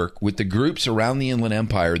network with the groups around the Inland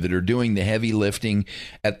Empire that are doing the heavy lifting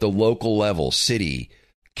at the local level, city,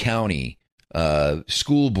 county,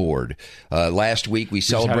 school board. Last week we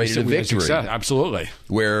celebrated a victory. Absolutely.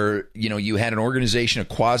 Where, you had an organization, a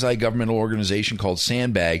quasi-governmental organization called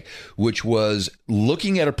Sandbag, which was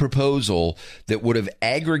looking at a proposal that would have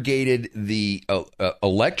aggregated the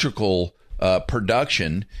electrical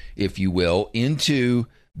production, if you will, into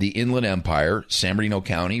the Inland Empire, San Bernardino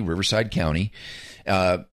County, Riverside County,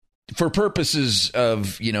 for purposes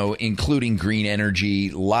of, including green energy,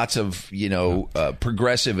 lots of,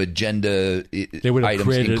 progressive agenda they would have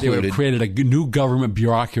items included. They would have created a new government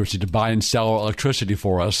bureaucracy to buy and sell electricity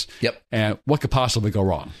for us. Yep. And what could possibly go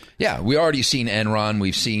wrong? Yeah, we already seen Enron.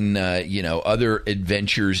 We've seen, other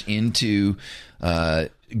adventures into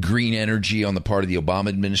green energy on the part of the Obama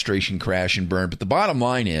administration crash and burn. But the bottom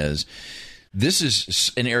line is, this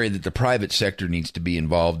is an area that the private sector needs to be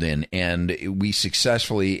involved in, and we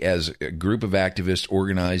successfully, as a group of activists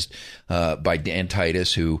organized by Dan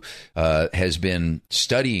Titus, who has been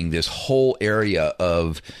studying this whole area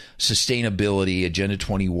of sustainability, Agenda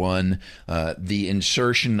 21, the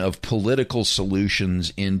insertion of political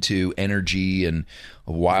solutions into energy and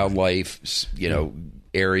wildlife,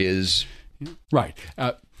 areas. Right.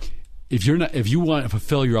 If you want to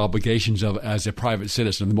fulfill your obligations as a private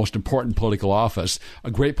citizen, the most important political office,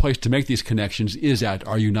 a great place to make these connections is at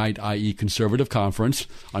our Unite IE Conservative Conference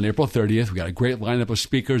on April 30th. We got a great lineup of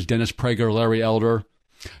speakers: Dennis Prager, Larry Elder,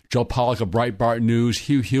 Joe Pollack of Breitbart News,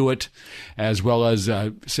 Hugh Hewitt, as well as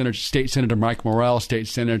State Senator Mike Morrell, State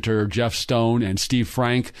Senator Jeff Stone, and Steve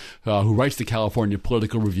Frank, who writes the California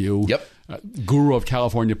Political Review. Yep. Guru of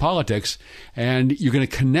California politics, and you're going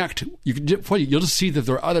to connect. You'll just see that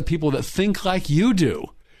there are other people that think like you do.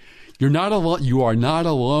 You're not alone. You are not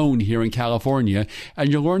alone here in California, and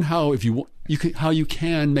you'll learn how you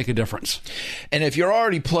can make a difference. And if you're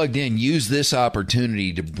already plugged in, use this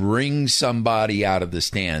opportunity to bring somebody out of the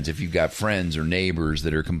stands. If you've got friends or neighbors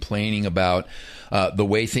that are complaining about the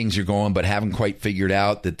way things are going, but haven't quite figured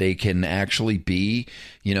out that they can actually be,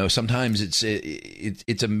 sometimes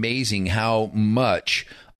it's amazing how much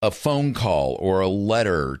a phone call or a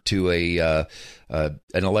letter to an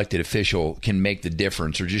elected official can make the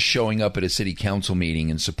difference, or just showing up at a city council meeting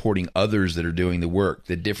and supporting others that are doing the work,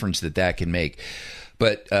 the difference that can make.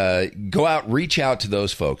 But go out, reach out to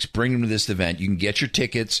those folks, bring them to this event. You can get your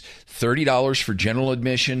tickets, $30 for general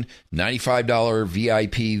admission, $95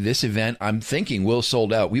 VIP. This event, I'm thinking, will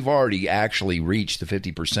sold out. We've already actually reached the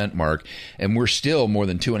 50% mark, and we're still more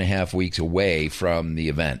than 2.5 weeks away from the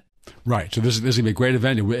event. Right. So this is going to be a great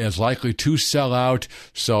event. It's likely to sell out,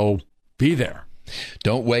 so be there.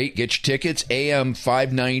 Don't wait. Get your tickets,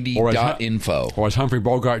 am590.info. Or as Humphrey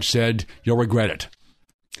Bogart said, you'll regret it.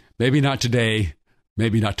 Maybe not today,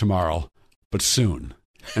 maybe not tomorrow, but soon,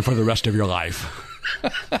 and for the rest of your life.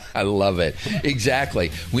 I love it.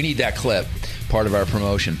 Exactly. We need that clip, part of our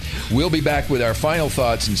promotion. We'll be back with our final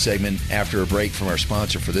thoughts and segment after a break from our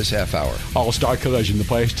sponsor for this half hour. All-Star Collision, the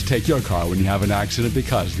place to take your car when you have an accident,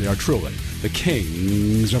 because they are truly the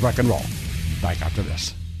kings of rock and roll. Back after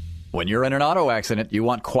this. When you're in an auto accident, you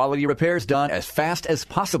want quality repairs done as fast as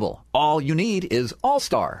possible. All you need is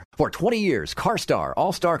All-Star. For 20 years, CarStar,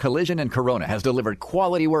 All-Star Collision, and Corona has delivered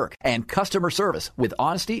quality work and customer service with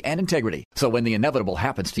honesty and integrity. So when the inevitable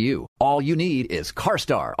happens to you, all you need is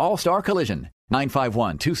CarStar, All-Star Collision.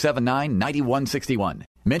 951-279-9161.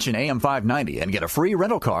 Mention AM590 and get a free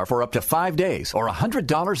rental car for up to 5 days or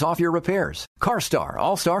 $100 off your repairs. CarStar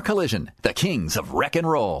All-Star Collision, the kings of wreck and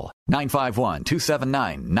roll.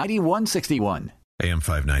 951-279-9161.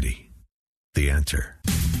 AM590, the answer.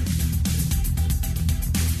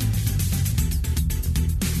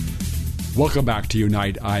 Welcome back to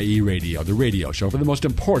Unite IE Radio, the radio show for the most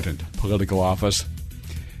important political office.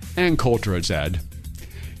 Ann Coulter had said,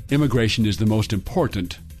 immigration is the most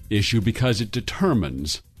important issue because it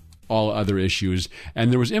determines all other issues.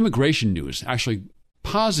 And there was immigration news, actually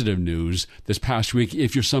positive news this past week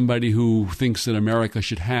if you're somebody who thinks that America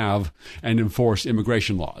should have and enforce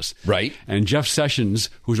immigration laws. Right. And Jeff Sessions,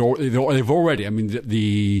 they've already,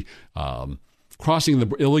 the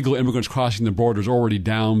illegal immigrants crossing the border is already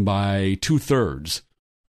down by 2/3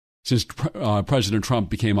 since President Trump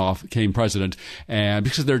became president. And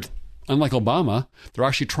because they're, unlike Obama, they're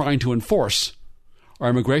actually trying to enforce our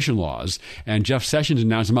immigration laws. And Jeff Sessions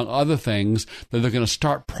announced, among other things, that they're going to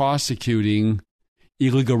start prosecuting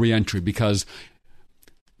illegal reentry because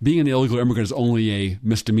being an illegal immigrant is only a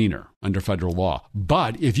misdemeanor under federal law.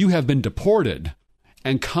 But if you have been deported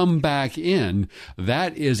and come back in,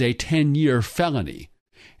 that is a 10-year felony.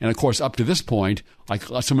 And of course, up to this point, like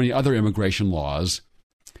so many other immigration laws,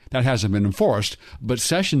 that hasn't been enforced. But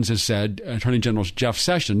Sessions has said, Attorney General Jeff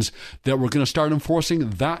Sessions, that we're going to start enforcing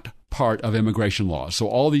that part of immigration laws.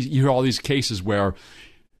 So you hear all these cases where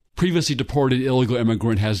previously deported illegal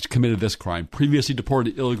immigrant has committed this crime. Previously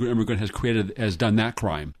deported illegal immigrant has done that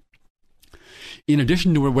crime. In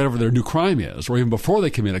addition to whatever their new crime is, or even before they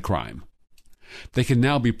commit a crime, they can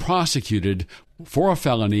now be prosecuted for a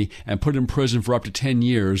felony and put in prison for up to 10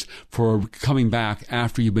 years for coming back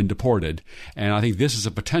after you've been deported. And I think this is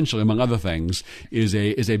a potential, among other things, is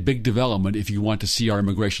a big development if you want to see our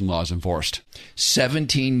immigration laws enforced.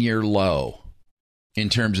 17-year low in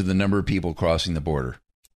terms of the number of people crossing the border.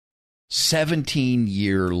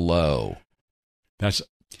 17-year low. That's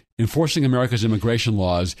enforcing America's immigration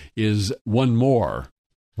laws is one more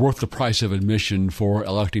worth the price of admission for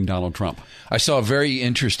electing Donald Trump. I saw a very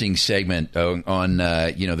interesting segment on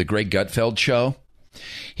the Greg Gutfeld show.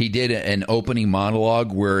 He did an opening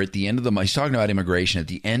monologue where at the end of he's talking about immigration. At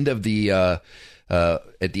the end of the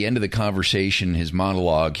conversation, his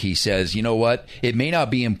monologue, he says, you know what? It may not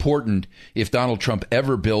be important if Donald Trump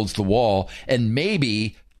ever builds the wall, and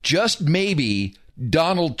maybe, just maybe,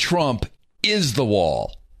 Donald Trump is the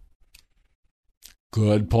wall.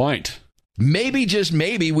 Good point. Maybe, just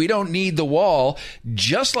maybe, we don't need the wall.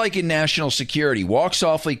 Just like in national security, walk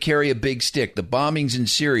softly, carry a big stick. The bombings in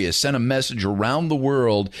Syria sent a message around the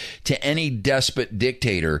world to any despot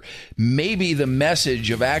dictator. Maybe the message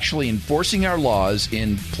of actually enforcing our laws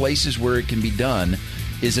in places where it can be done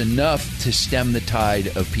is enough to stem the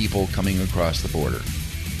tide of people coming across the border.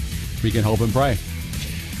 We can hope and pray.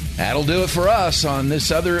 That'll do it for us on this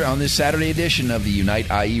Saturday edition of the Unite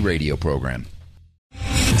IE radio program.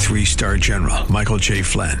 3-star General Michael J.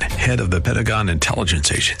 Flynn, head of the Pentagon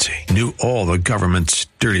Intelligence Agency, knew all the government's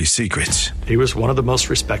dirty secrets. He was one of the most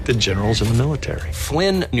respected generals in the military.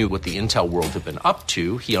 Flynn knew what the intel world had been up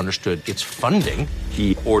to. He understood its funding.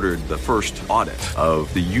 He ordered the first audit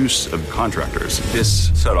of the use of contractors. This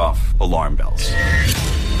set off alarm bells.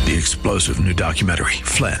 The explosive new documentary,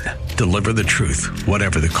 Flynn, Deliver the Truth,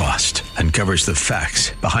 Whatever the Cost, uncovers the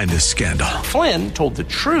facts behind this scandal. Flynn told the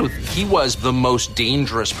truth. He was the most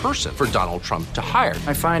dangerous person for Donald Trump to hire.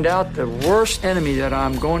 I find out the worst enemy that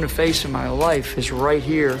I'm going to face in my life is right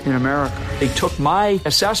here in America. They took my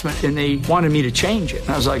assessment and they wanted me to change it. And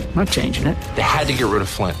I was like, I'm not changing it. They had to get rid of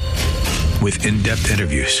Flynn. With in-depth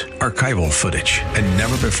interviews, archival footage, and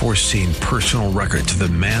never-before-seen personal records of the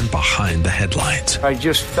man behind the headlines. I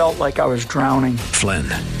just felt like I was drowning. Flynn,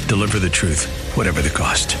 Deliver the Truth, Whatever the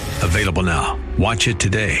Cost. Available now. Watch it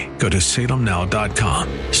today. Go to salemnow.com.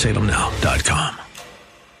 salemnow.com.